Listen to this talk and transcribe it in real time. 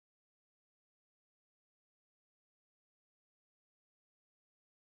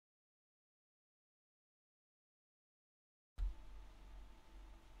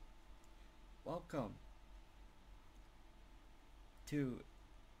Welcome to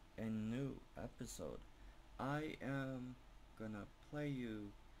a new episode. I am gonna play you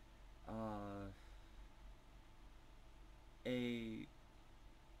a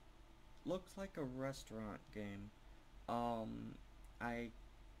looks like a restaurant game. I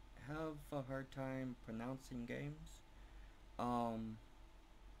have a hard time pronouncing games. Um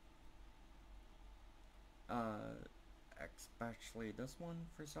uh Especially this one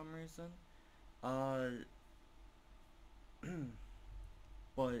for some reason. Uh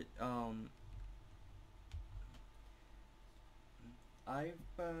but I've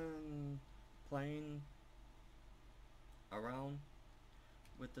been playing around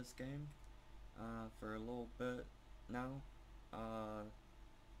with this game for a little bit now. Uh,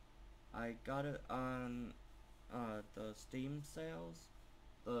 I got it on the Steam sales,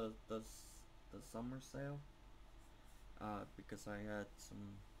 the summer sale, because I had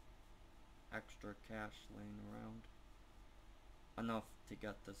some extra cash laying around, enough to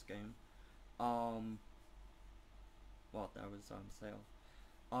get this game. Um, well, that was on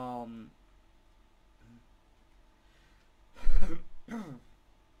sale. Um,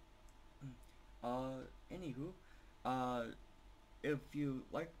 Anywho, uh, if you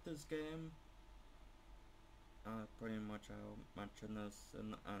like this game, pretty much I'll mention this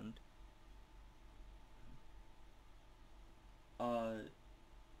in the end. Uh,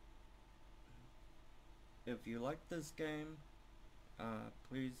 if you like this game,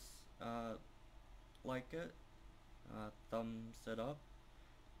 please like it, thumbs it up.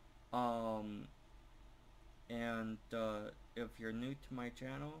 Um, and if you're new to my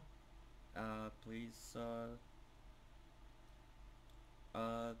channel, please uh,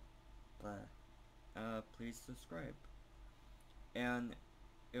 please subscribe. And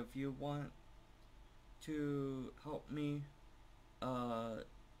if you want to help me, uh,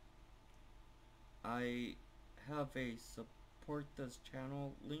 I have a support this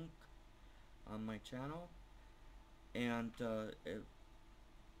channel link on my channel, and it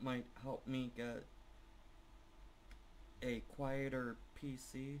might help me get a quieter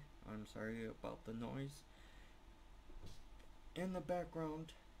PC. I'm sorry about the noise in the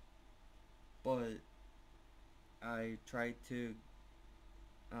background, but I try to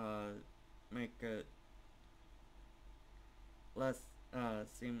uh, make it less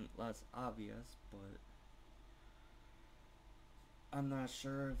seem less obvious, but I'm not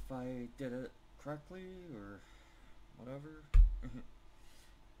sure if I did it correctly or whatever.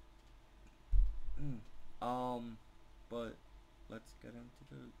 But let's get into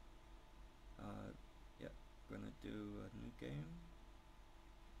the yeah, gonna do a new game.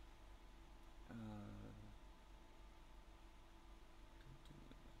 Uh,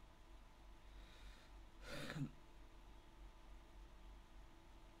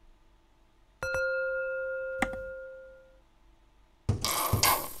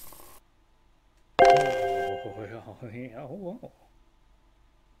 Oh,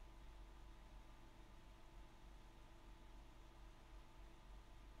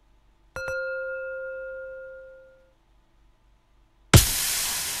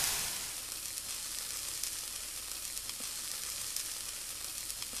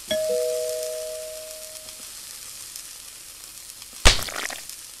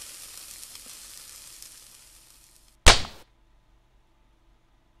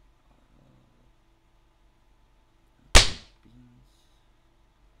 Beans,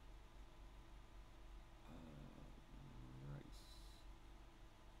 rice.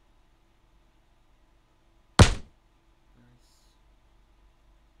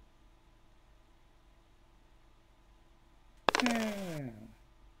 yeah.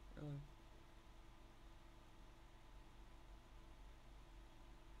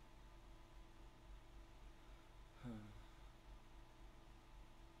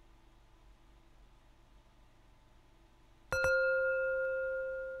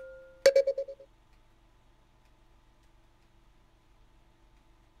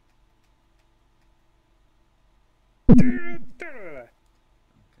 Really?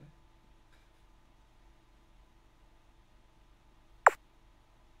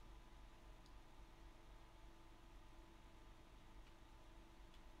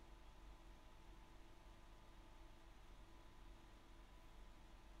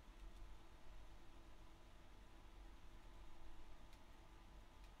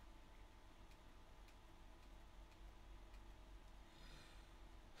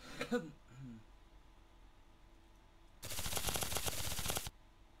 Okay.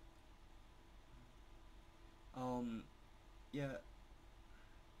 um, yeah.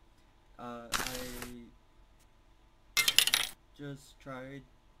 I just tried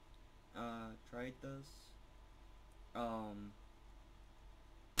tried this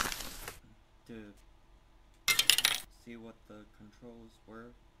to see what the controls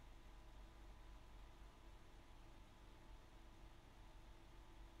were.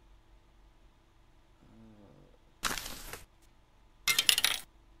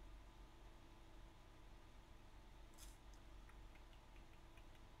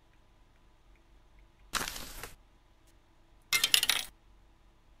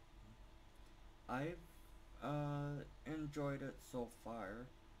 I've enjoyed it so far.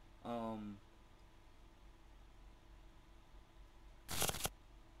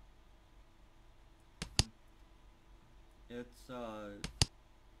 It's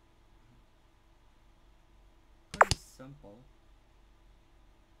pretty simple.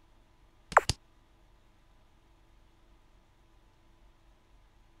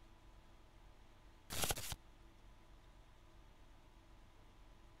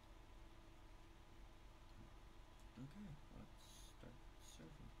 Okay, let's start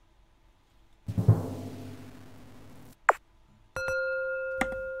serving.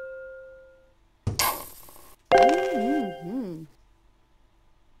 Mm-hmm.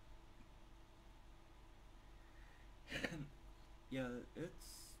 Yeah,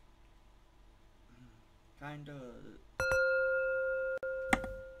 it's kinda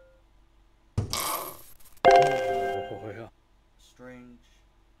Oh, yeah. strange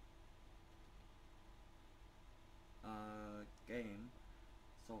game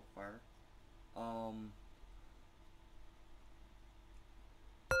so far.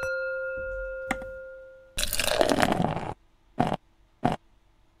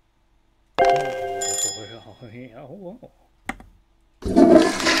 Oh, yeah. Oh, wow.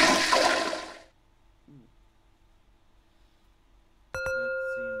 That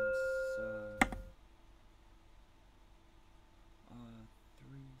seems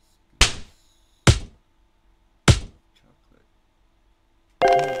 3 scoops chocolate. Oh,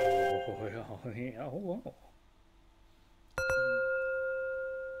 yeah. Oh, wow.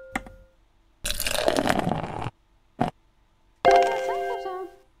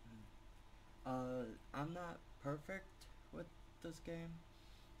 I'm not perfect with this game.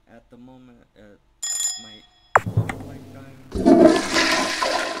 At the moment, it might look like I'm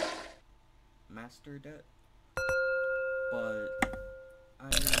mastered it, but I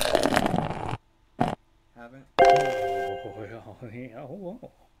haven't. Oh, yeah. Oh,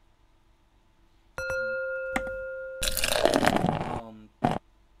 wow.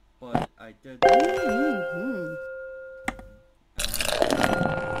 But I did Mm-hmm.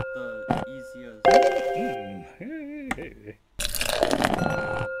 the easiest. Hey.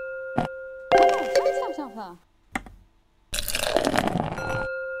 Oh,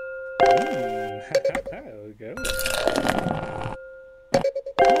 There we go.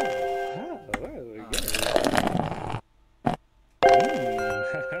 Oh, there we go.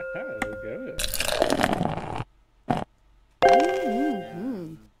 There we go. Mm-hmm.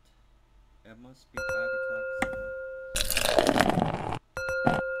 And it must be 5 o'clock somewhere.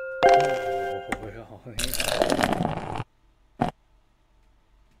 Oh, yeah.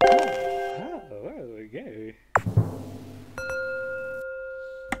 Oh, there we go.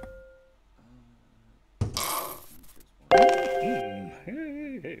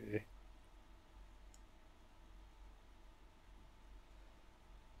 Hey.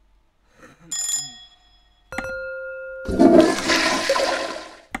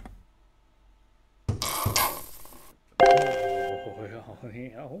 Oh,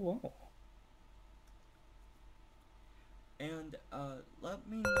 yeah. Oh, wow. And let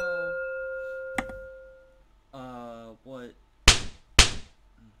me know what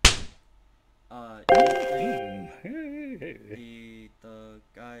you think the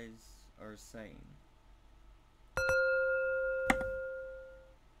guys are saying.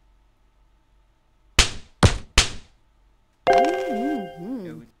 Mm-hmm.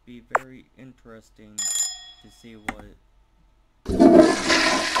 It would be very interesting to see what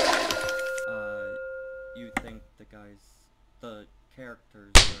you think the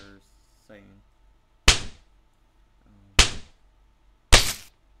characters are saying.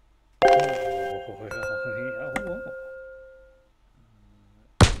 Oh, yeah. Oh, wow.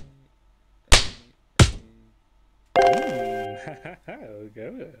 There we go.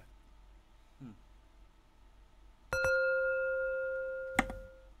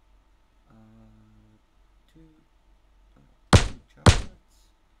 Two chocolates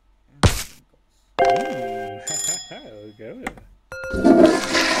and sprinkles. There we go.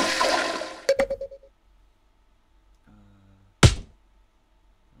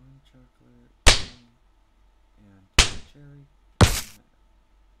 One chocolate and cherry and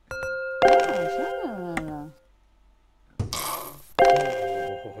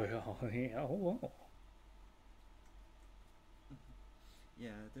Yeah,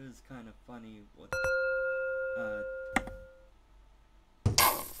 it is kind of funny what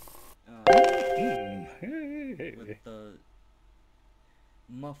with the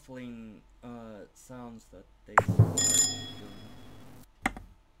muffling sounds that they are doing.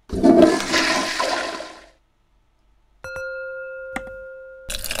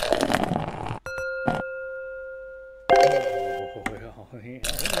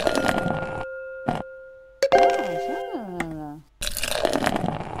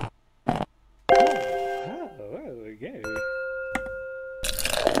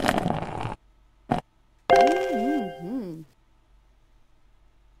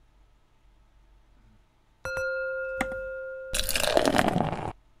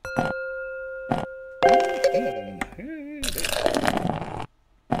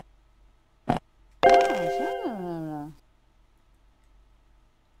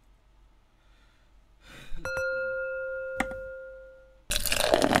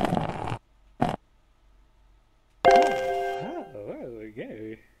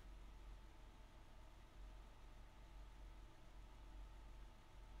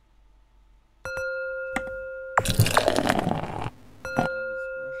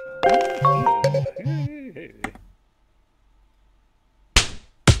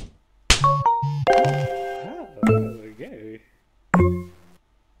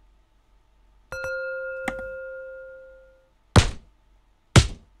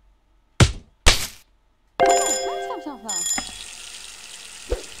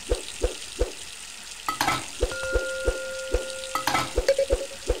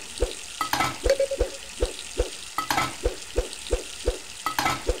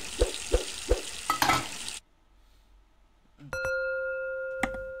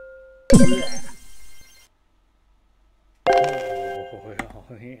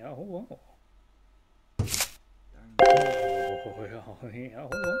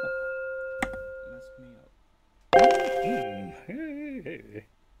 Messed me up.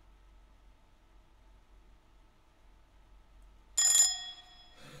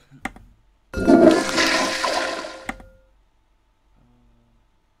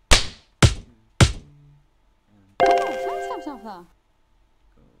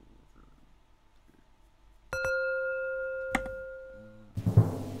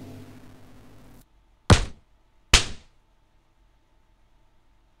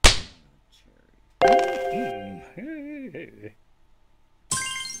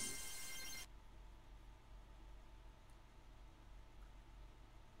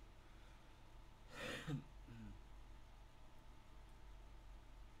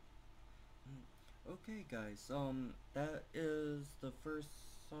 Okay, guys. That is the first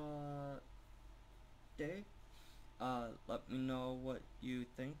day. Let me know what you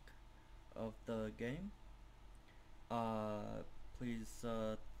think of the game. Please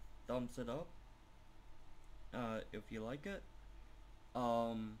thumbs it up if you like it.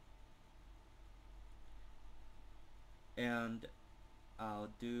 And I'll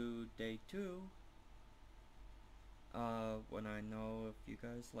do day 2 when I know if you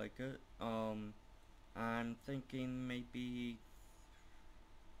guys like it. I'm thinking maybe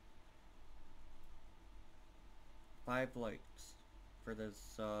 5 likes for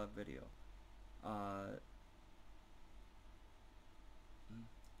this video.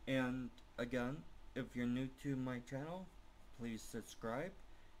 And again, if you're new to my channel, please subscribe.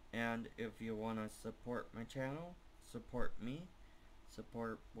 And if you want to support my channel, support me,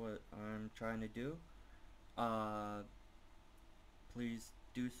 support what I'm trying to do, please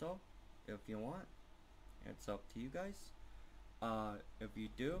do so if you want. It's up to you guys. If you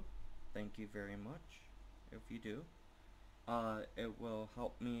do, thank you very much. If you do, it will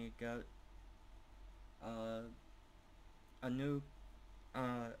help me get a new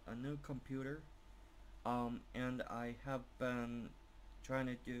computer. And I have been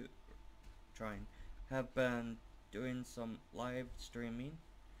doing some live streaming.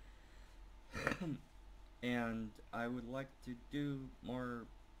 And I would like to do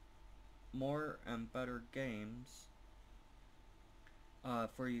more and better games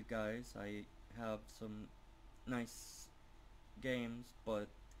for you guys. I have some nice games, but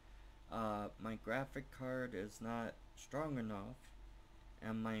my graphic card is not strong enough,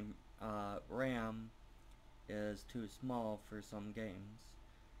 and my RAM is too small for some games.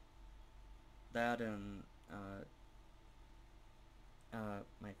 That and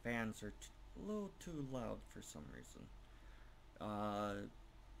my fans are a little too loud for some reason.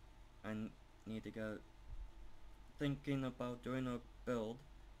 I need to get thinking about doing a build,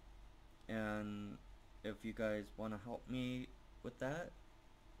 and if you guys want to help me with that,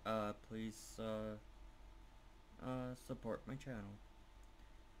 please support my channel.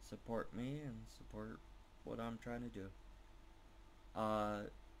 Support me and support what I'm trying to do.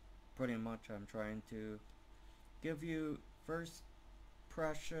 Pretty much I'm trying to give you first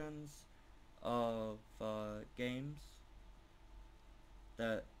impressions of games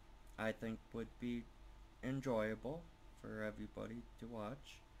that I think would be enjoyable for everybody to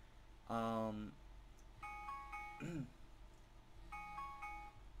watch.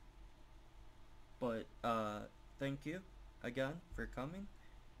 But thank you again for coming,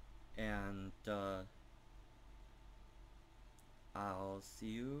 and I'll see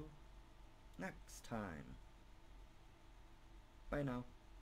you next time. Bye now.